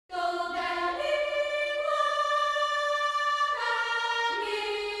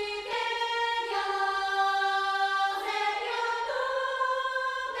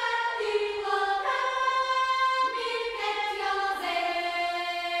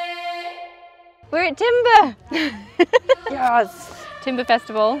We're at Timber! Yes! Timber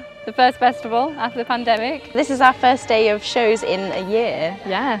Festival, the first festival after the pandemic. This is our first day of shows in a year.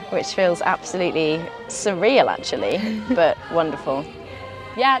 Yeah. Which feels absolutely surreal actually, but wonderful.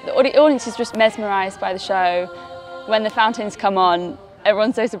 Yeah, the audience is just mesmerised by the show. When the fountains come on,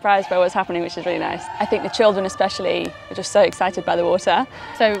 everyone's so surprised by what's happening, which is really nice. I think the children especially are just so excited by the water.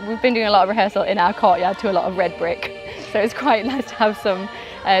 So we've been doing a lot of rehearsal in our courtyard to a lot of red brick. So it's quite nice to have some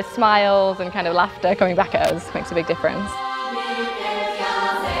smiles and kind of laughter coming back at us. Makes a big difference.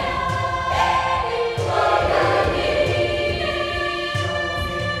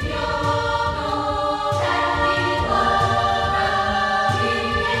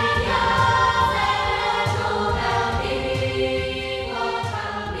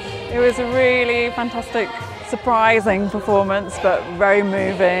 It was a really fantastic, surprising performance, but very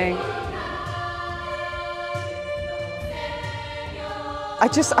moving. I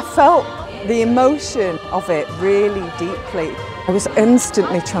felt the emotion of it really deeply. I was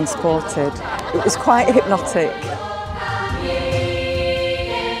instantly transported. It was quite hypnotic.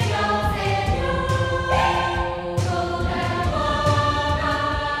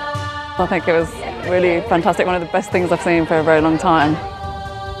 I think it was really fantastic, one of the best things I've seen for a very long time.